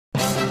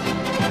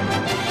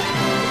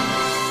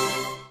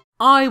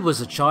I was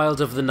a child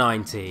of the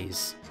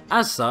 90s.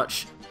 As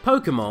such,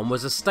 Pokémon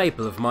was a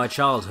staple of my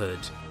childhood.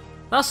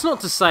 That's not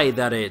to say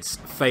that it's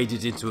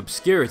faded into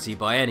obscurity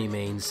by any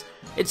means.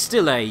 It's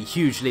still a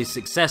hugely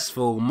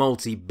successful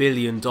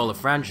multi-billion-dollar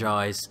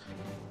franchise.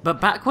 But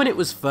back when it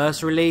was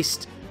first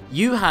released,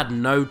 you had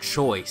no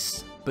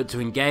choice but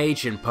to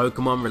engage in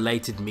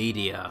Pokémon-related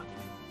media.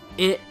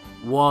 It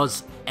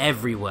was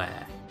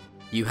everywhere.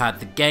 You had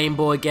the Game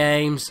Boy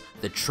games,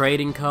 the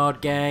trading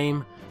card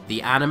game,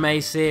 the anime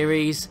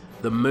series,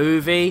 the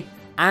movie,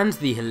 and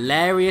the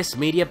hilarious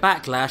media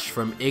backlash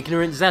from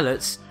ignorant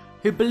zealots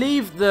who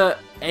believed that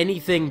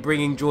anything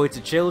bringing joy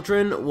to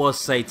children was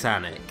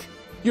satanic.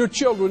 Your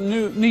children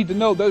need to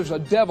know there's a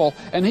devil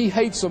and he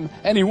hates them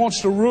and he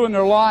wants to ruin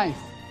their life.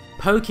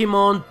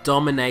 Pokémon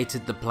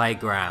dominated the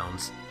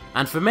playground,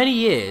 and for many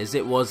years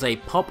it was a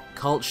pop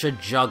culture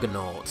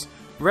juggernaut,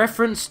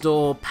 referenced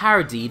or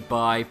parodied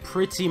by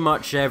pretty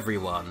much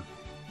everyone.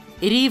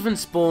 It even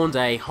spawned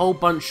a whole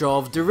bunch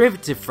of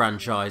derivative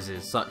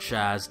franchises such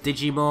as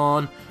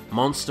Digimon,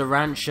 Monster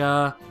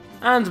Rancher,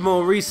 and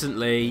more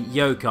recently,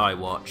 Yokai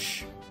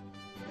Watch.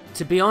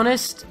 To be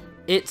honest,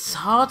 it's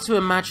hard to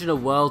imagine a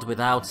world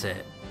without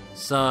it,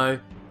 so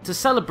to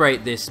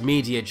celebrate this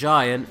media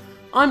giant,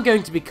 I'm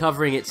going to be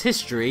covering its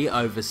history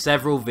over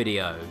several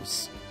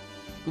videos.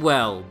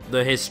 Well,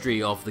 the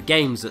history of the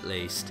games at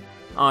least.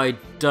 I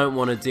don't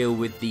want to deal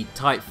with the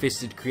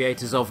tight-fisted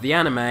creators of the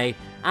anime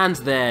and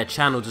their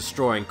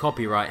channel-destroying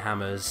copyright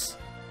hammers.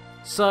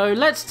 So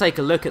let's take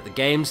a look at the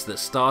games that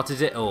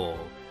started it all.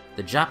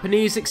 The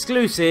Japanese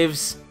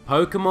exclusives,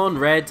 Pokémon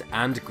Red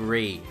and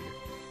Green.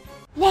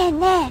 ねえ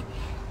ねえ、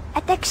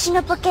私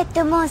のポケッ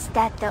トモンス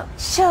ターと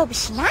勝負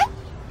しない？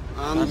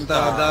あん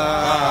た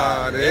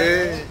だ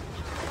れ？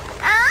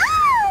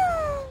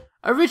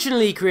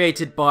 Originally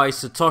created by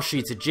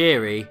Satoshi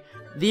Tajiri,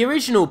 the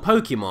original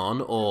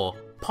Pokémon, or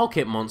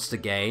Pocket Monster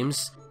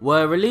games,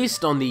 were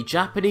released on the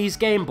Japanese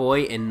Game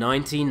Boy in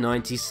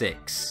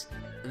 1996.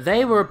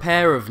 They were a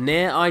pair of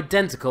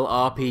near-identical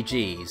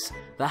RPGs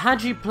that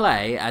had you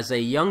play as a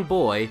young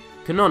boy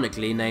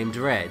canonically named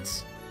Red.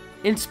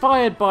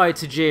 Inspired by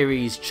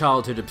Tajiri's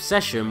childhood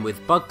obsession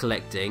with bug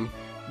collecting,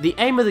 the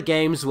aim of the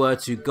games were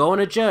to go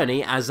on a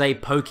journey as a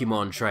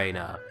Pokémon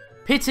trainer,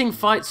 pitting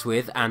fights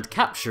with and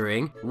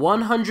capturing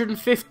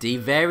 150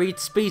 varied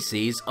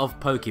species of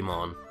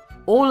Pokémon,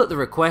 all at the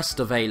request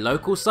of a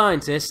local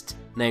scientist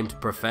named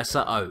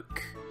Professor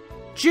Oak.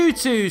 Due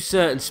to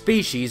certain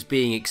species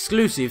being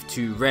exclusive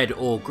to Red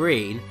or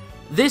Green,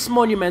 this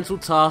monumental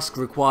task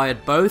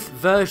required both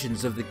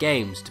versions of the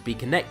games to be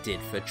connected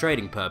for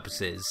trading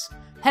purposes,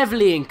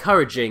 heavily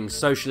encouraging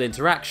social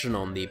interaction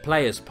on the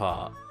player's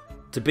part.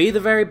 To be the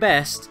very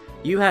best,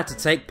 you had to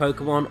take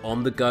Pokémon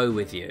on the go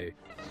with you.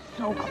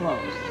 So close.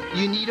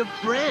 You need a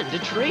friend to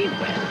trade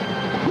with.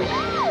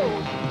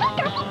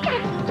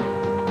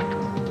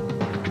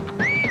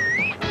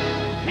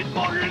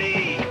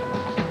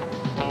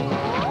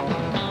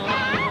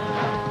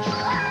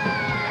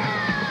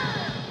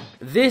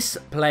 This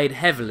played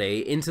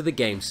heavily into the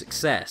game's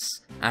success,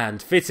 and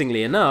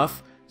fittingly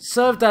enough,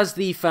 served as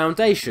the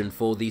foundation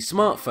for the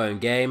smartphone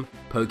game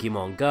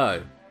Pokémon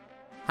Go.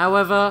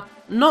 However,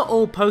 not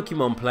all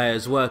Pokémon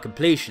players were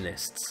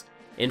completionists.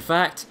 In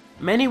fact,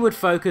 many would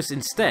focus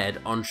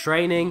instead on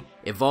training,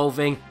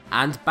 evolving,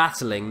 and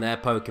battling their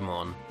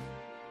Pokémon.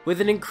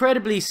 With an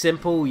incredibly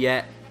simple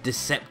yet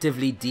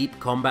deceptively deep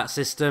combat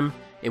system,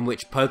 in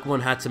which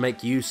Pokémon had to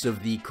make use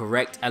of the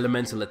correct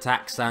elemental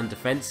attacks and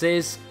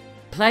defenses,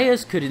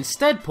 players could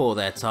instead pour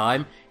their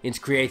time into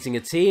creating a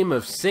team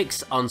of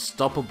 6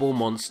 unstoppable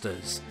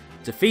monsters,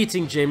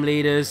 defeating gym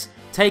leaders,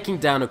 taking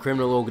down a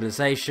criminal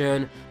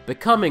organization,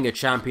 becoming a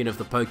champion of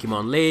the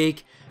Pokémon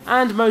League,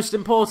 and most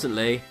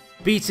importantly,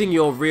 beating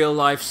your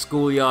real-life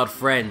schoolyard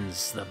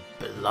friends, the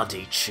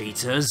bloody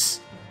cheaters.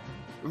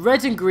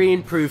 Red and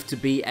Green proved to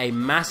be a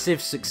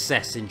massive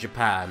success in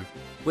Japan,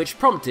 which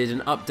prompted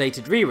an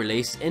updated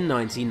re-release in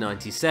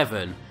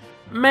 1997,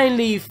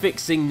 mainly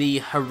fixing the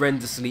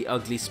horrendously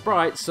ugly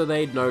sprites so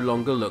they'd no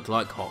longer look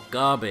like hot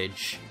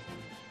garbage.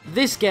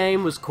 This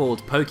game was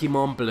called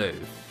Pokémon Blue,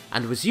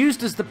 and was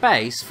used as the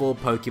base for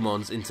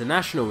Pokémon's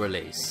international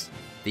release,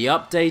 the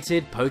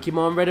updated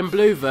Pokémon Red and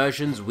Blue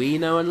versions we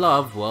know and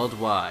love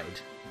worldwide.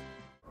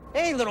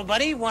 Hey little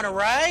buddy, wanna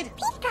ride?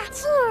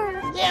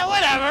 Pikachu! Yeah,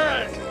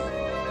 whatever!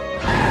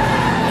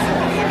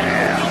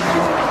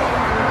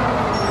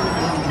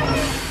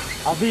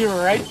 I'll be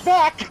right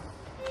back!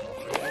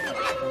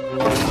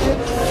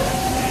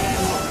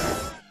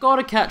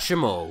 Gotta catch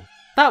 'em all.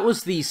 That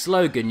was the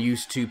slogan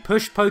used to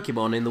push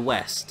Pokémon in the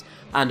West,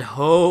 and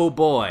oh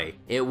boy,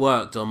 it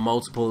worked on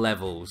multiple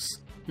levels.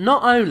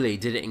 Not only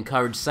did it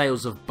encourage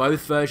sales of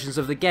both versions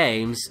of the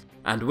games,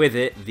 and with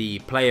it, the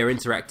player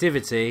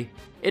interactivity,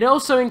 it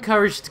also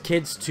encouraged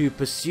kids to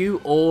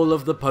pursue all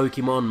of the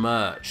Pokémon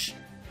merch.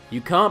 You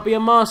can't be a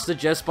master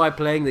just by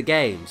playing the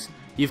games.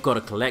 You've got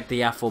to collect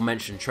the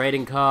aforementioned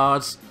trading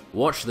cards,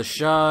 watch the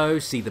show,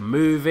 see the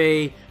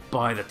movie,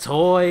 buy the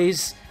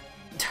toys.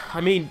 I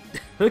mean,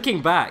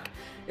 looking back,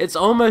 it's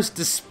almost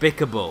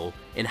despicable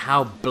in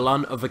how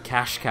blunt of a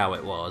cash cow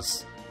it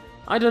was.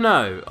 I don't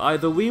know,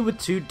 either we were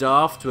too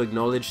daft to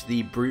acknowledge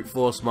the brute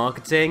force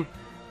marketing,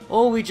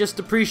 or we just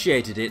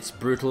appreciated its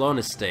brutal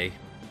honesty.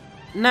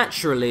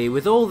 Naturally,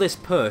 with all this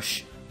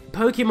push,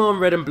 Pokémon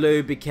Red and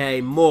Blue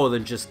became more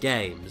than just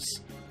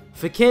games.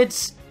 For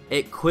kids,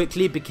 it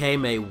quickly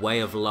became a way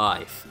of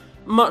life,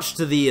 much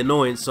to the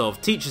annoyance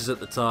of teachers at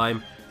the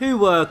time who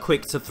were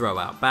quick to throw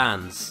out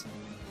bans.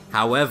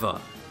 However,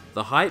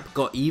 the hype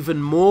got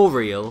even more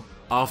real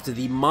after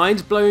the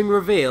mind-blowing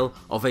reveal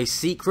of a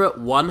secret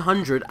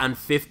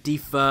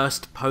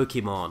 151st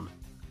Pokémon.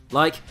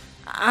 Like,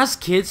 as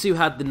kids who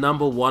had the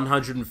number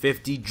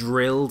 150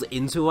 drilled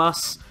into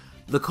us,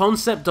 the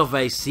concept of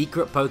a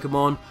secret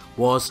Pokémon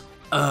was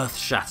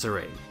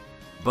earth-shattering.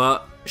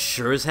 But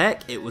sure as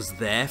heck, it was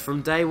there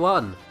from day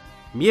one.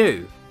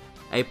 Mew,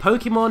 a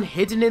Pokémon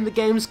hidden in the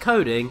game's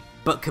coding,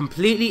 but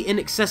completely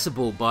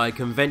inaccessible by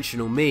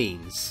conventional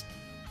means.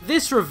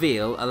 This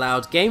reveal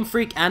allowed Game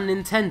Freak and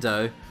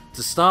Nintendo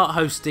to start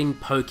hosting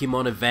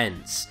Pokémon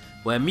events,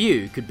 where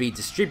Mew could be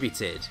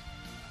distributed.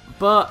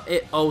 But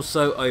it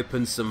also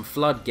opened some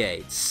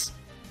floodgates.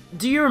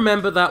 Do you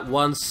remember that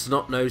one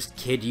snot-nosed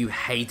kid you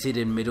hated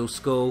in middle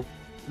school?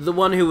 The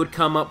one who would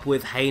come up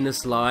with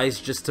heinous lies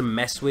just to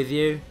mess with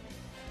you?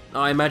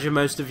 I imagine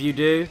most of you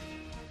do.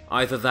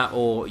 Either that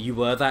or you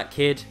were that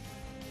kid.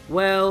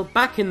 Well,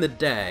 back in the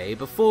day,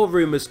 before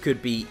rumours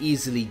could be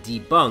easily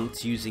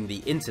debunked using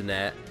the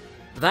internet,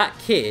 that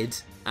kid,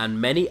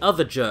 and many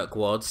other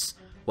jerkwads,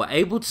 were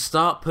able to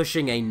start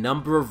pushing a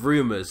number of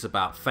rumours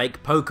about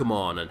fake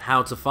Pokémon and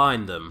how to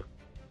find them.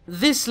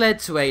 This led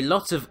to a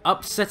lot of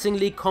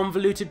upsettingly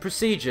convoluted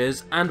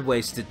procedures and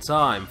wasted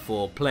time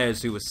for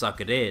players who were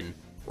suckered in,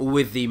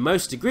 with the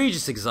most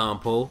egregious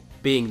example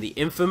being the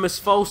infamous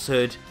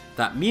falsehood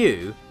that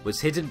Mew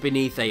was hidden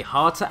beneath a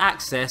hard to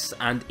access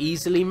and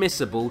easily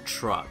missable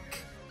truck.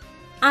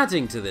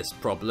 Adding to this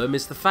problem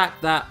is the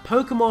fact that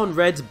Pokémon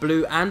Red,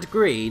 Blue and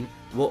Green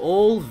were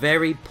all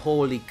very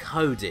poorly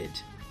coded.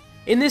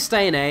 In this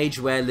day and age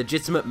where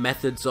legitimate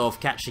methods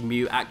of catching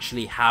Mew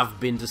actually have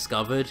been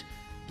discovered,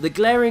 the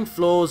glaring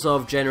flaws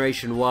of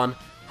Generation 1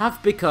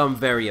 have become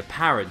very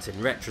apparent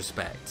in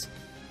retrospect.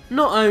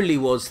 Not only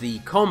was the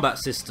combat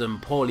system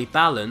poorly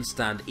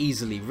balanced and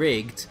easily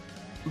rigged,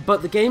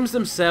 but the games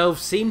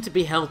themselves seem to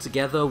be held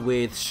together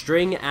with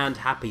string and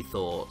happy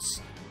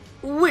thoughts.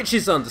 Which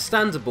is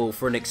understandable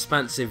for an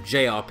expansive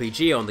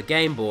JRPG on the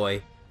Game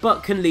Boy,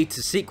 but can lead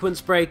to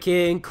sequence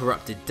breaking,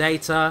 corrupted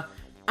data,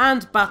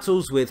 and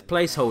battles with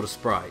placeholder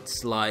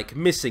sprites like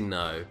Missing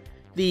No,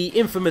 the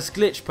infamous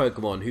glitch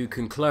Pokemon who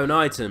can clone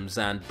items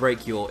and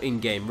break your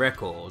in-game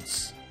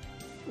records.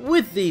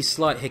 With these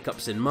slight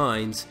hiccups in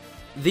mind,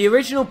 the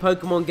original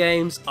Pokemon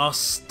games are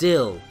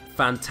still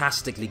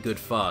fantastically good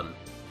fun.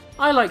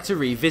 I like to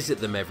revisit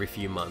them every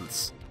few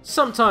months,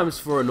 sometimes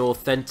for an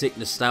authentic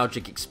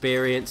nostalgic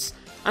experience,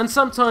 and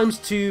sometimes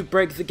to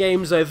break the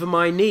games over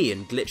my knee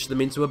and glitch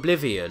them into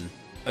oblivion,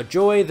 a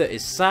joy that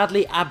is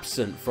sadly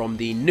absent from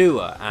the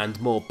newer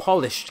and more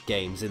polished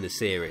games in the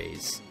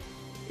series.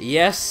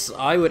 Yes,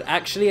 I would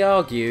actually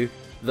argue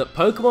that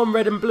Pokémon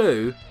Red and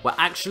Blue were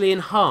actually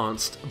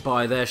enhanced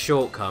by their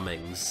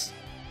shortcomings.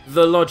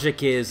 The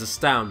logic is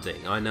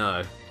astounding, I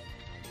know.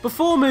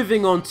 Before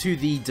moving on to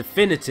the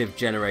definitive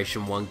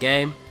Generation 1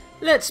 game,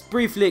 let's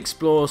briefly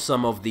explore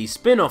some of the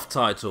spin-off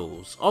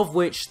titles, of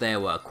which there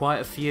were quite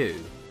a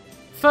few.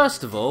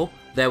 First of all,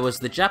 there was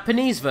the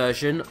Japanese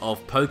version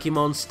of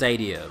Pokémon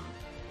Stadium.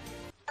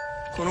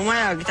 この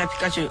前あげたピ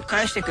カチュウ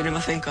返してくれ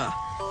ませんか?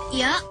 い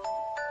や。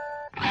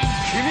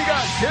君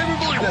がゲーム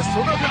ボーイで育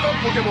てた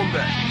ポケモンで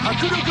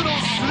迫力の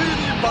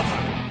 3D バト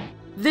ル.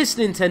 This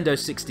Nintendo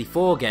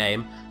 64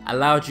 game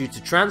allowed you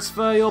to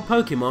transfer your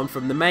Pokémon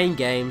from the main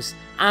games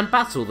and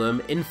battle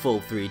them in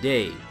full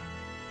 3D.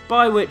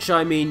 By which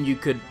I mean you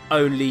could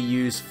only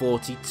use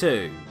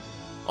 42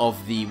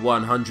 of the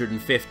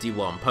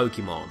 151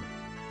 Pokémon.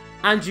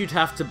 And you'd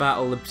have to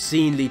battle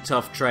obscenely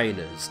tough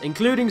trainers,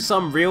 including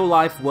some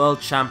real-life world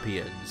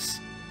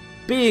champions.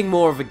 Being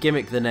more of a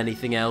gimmick than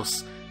anything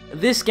else,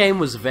 this game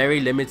was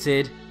very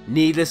limited,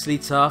 needlessly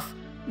tough,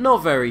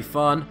 not very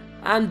fun,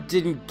 and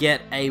didn't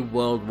get a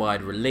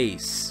worldwide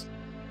release.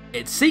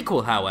 Its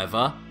sequel,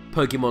 however,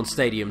 Pokémon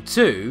Stadium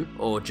 2,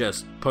 or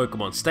just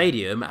Pokémon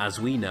Stadium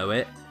as we know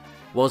it,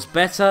 was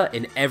better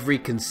in every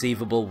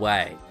conceivable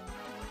way.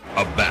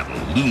 A battle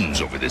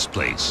looms over this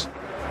place.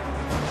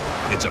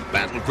 It's a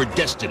battle for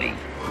destiny,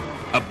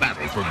 a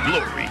battle for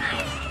glory,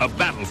 a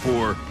battle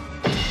for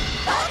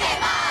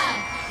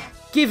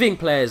Pokémon! Giving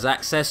players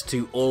access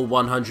to all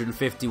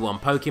 151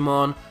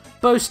 Pokémon,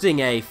 boasting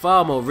a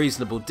far more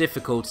reasonable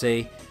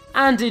difficulty,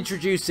 and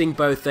introducing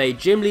both a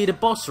gym leader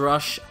boss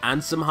rush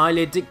and some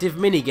highly addictive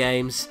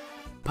minigames,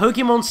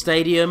 Pokémon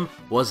Stadium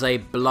was a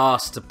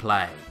blast to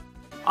play.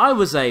 I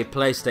was a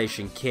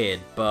PlayStation kid,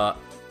 but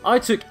I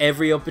took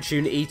every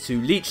opportunity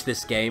to leech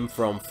this game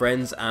from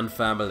friends and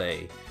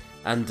family.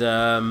 And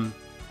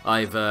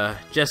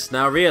I've just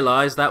now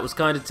realised that was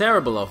kind of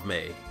terrible of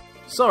me.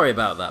 Sorry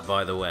about that,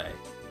 by the way.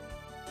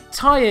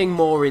 Tying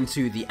more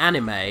into the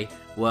anime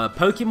were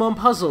Pokemon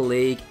Puzzle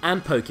League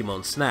and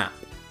Pokemon Snap,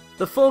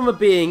 the former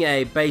being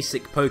a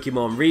basic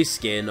Pokemon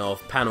reskin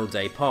of Panel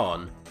de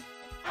Pon.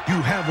 You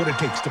have what it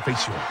takes to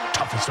face your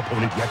toughest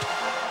opponent yet.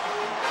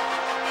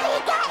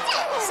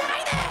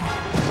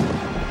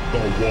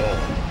 The wall.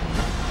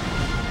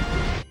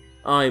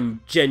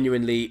 I'm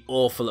genuinely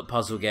awful at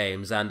puzzle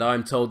games, and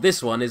I'm told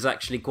this one is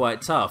actually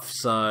quite tough,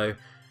 so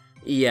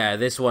yeah,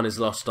 this one is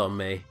lost on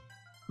me.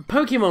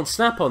 Pokemon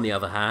Snap, on the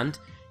other hand,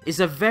 is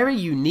a very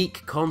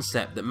unique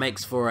concept that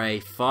makes for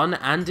a fun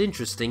and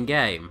interesting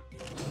game.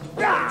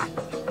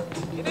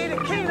 You need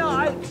a keen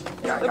eye,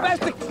 the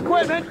best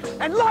equipment,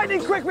 and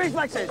lightning-quick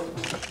reflexes!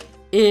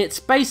 It's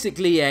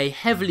basically a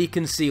heavily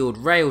concealed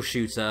rail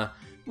shooter,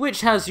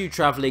 which has you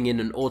travelling in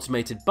an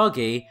automated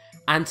buggy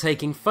and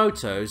taking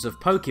photos of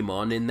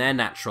Pokemon in their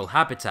natural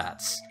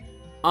habitats.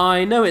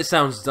 I know it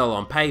sounds dull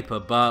on paper,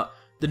 but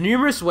the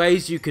numerous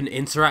ways you can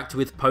interact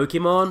with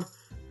Pokemon,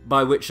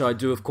 by which I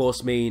do of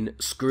course mean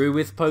screw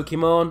with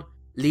Pokemon,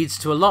 leads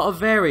to a lot of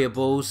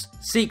variables,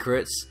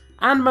 secrets,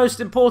 and most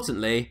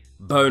importantly,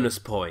 bonus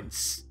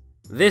points.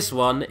 This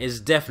one is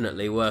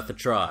definitely worth a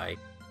try.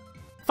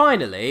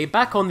 Finally,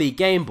 back on the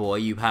Game Boy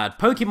you had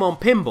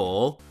Pokemon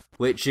Pinball,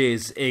 which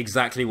is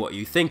exactly what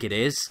you think it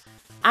is,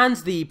 and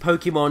the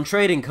Pokemon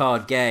trading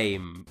card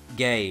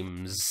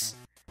games.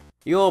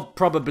 You're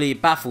probably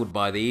baffled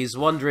by these,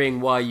 wondering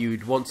why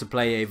you'd want to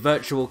play a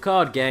virtual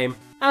card game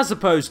as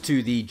opposed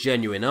to the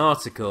genuine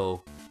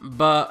article.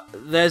 But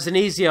there's an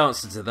easy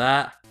answer to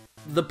that.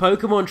 The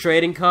Pokemon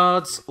trading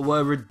cards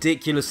were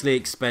ridiculously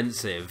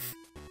expensive.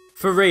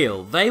 For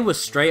real, they were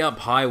straight up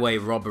highway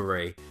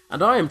robbery,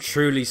 and I am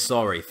truly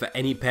sorry for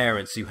any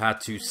parents who had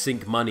to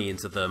sink money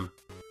into them.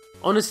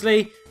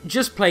 Honestly,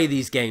 just play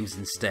these games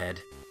instead.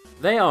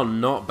 They are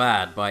not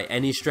bad by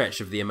any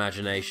stretch of the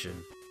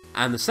imagination.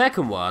 And the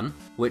second one,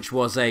 which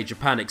was a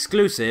Japan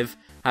exclusive,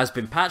 has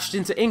been patched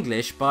into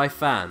English by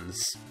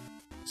fans.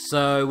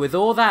 So with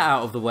all that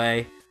out of the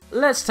way,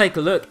 let's take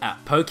a look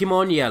at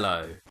Pokemon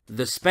Yellow,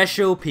 the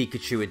special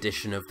Pikachu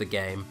edition of the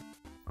game.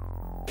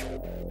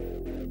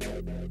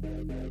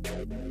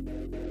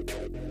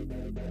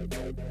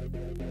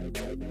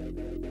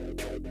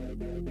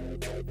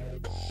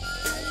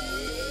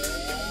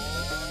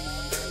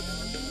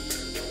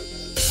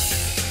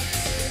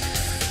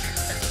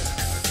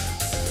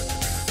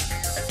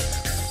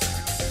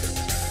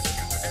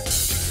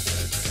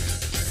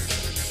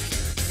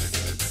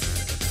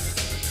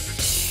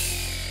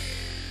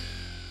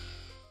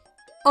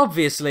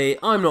 Obviously,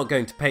 I'm not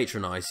going to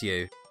patronise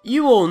you.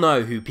 You all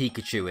know who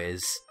Pikachu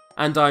is,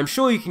 and I'm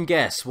sure you can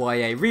guess why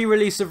a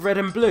re-release of Red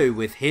and Blue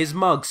with his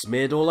mug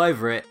smeared all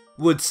over it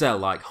would sell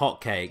like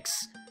hotcakes.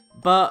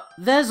 But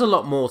there's a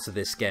lot more to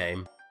this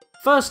game.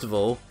 First of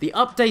all, the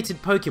updated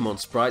Pokemon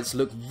sprites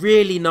look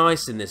really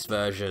nice in this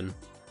version.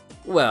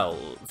 Well,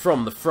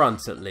 from the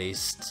front at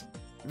least.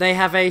 They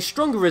have a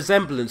stronger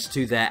resemblance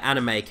to their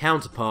anime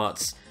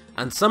counterparts,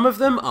 and some of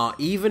them are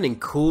even in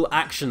cool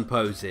action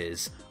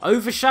poses,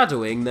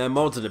 overshadowing their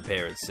modern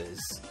appearances.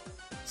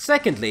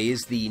 Secondly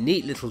is the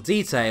neat little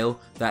detail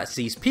that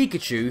sees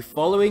Pikachu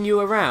following you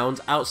around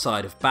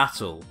outside of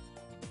battle.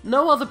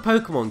 No other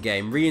Pokemon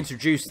game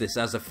reintroduced this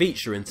as a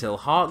feature until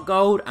Heart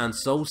Gold and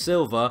Soul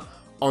Silver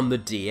on the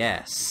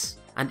DS.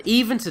 And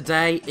even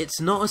today, it's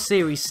not a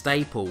series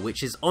staple,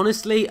 which is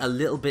honestly a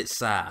little bit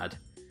sad.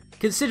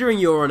 Considering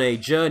you're on a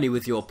journey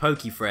with your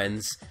Poke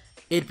friends,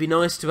 it'd be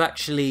nice to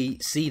actually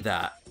see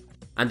that.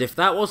 And if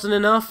that wasn't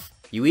enough,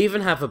 you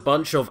even have a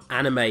bunch of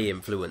anime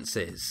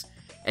influences.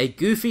 A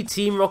goofy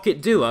Team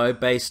Rocket duo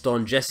based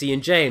on Jesse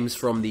and James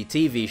from the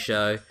TV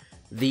show,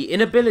 the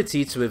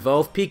inability to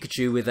evolve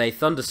Pikachu with a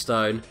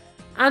Thunderstone,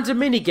 and a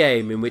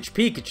minigame in which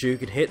Pikachu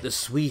could hit the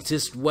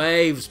sweetest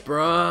waves,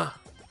 bruh.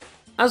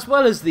 As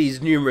well as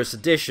these numerous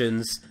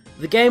additions,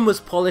 the game was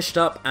polished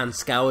up and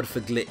scoured for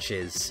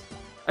glitches.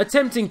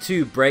 Attempting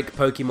to break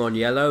Pokemon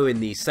Yellow in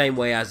the same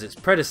way as its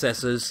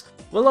predecessors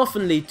will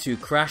often lead to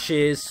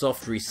crashes,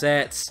 soft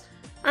resets,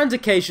 and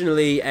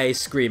occasionally a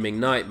screaming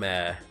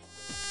nightmare.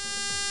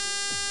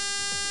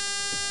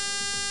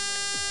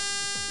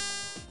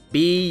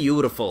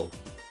 Beautiful.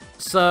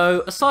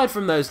 So, aside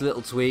from those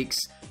little tweaks,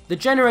 the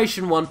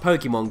Generation 1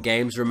 Pokemon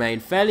games remain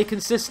fairly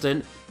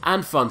consistent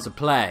and fun to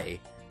play,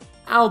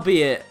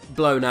 albeit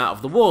blown out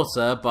of the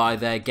water by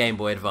their Game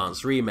Boy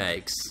Advance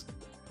remakes.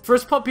 For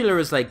as popular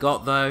as they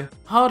got though,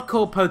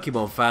 hardcore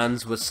Pokemon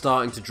fans were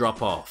starting to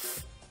drop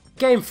off.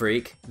 Game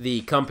Freak,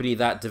 the company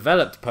that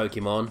developed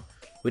Pokemon,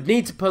 would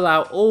need to pull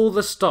out all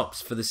the stops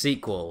for the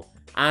sequel,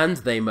 and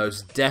they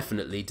most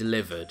definitely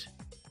delivered.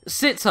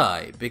 Sit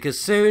tight, because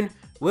soon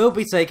we'll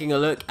be taking a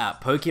look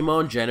at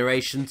Pokemon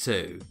Generation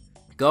 2,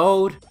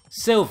 Gold,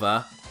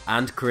 Silver,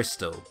 and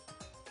Crystal.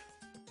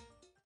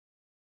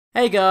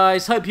 Hey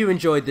guys, hope you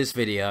enjoyed this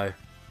video.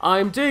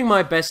 I'm doing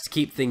my best to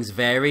keep things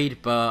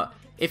varied, but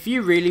if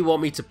you really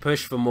want me to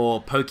push for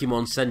more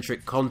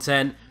Pokemon-centric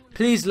content,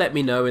 please let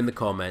me know in the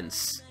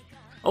comments.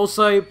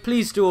 Also,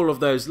 please do all of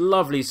those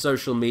lovely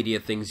social media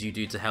things you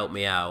do to help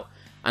me out,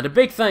 And a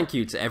big thank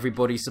you to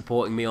everybody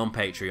supporting me on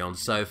Patreon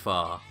so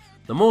far.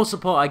 The more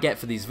support I get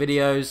for these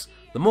videos,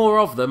 the more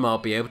of them I'll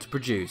be able to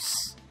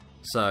produce.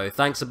 So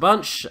thanks a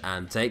bunch,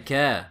 and take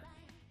care.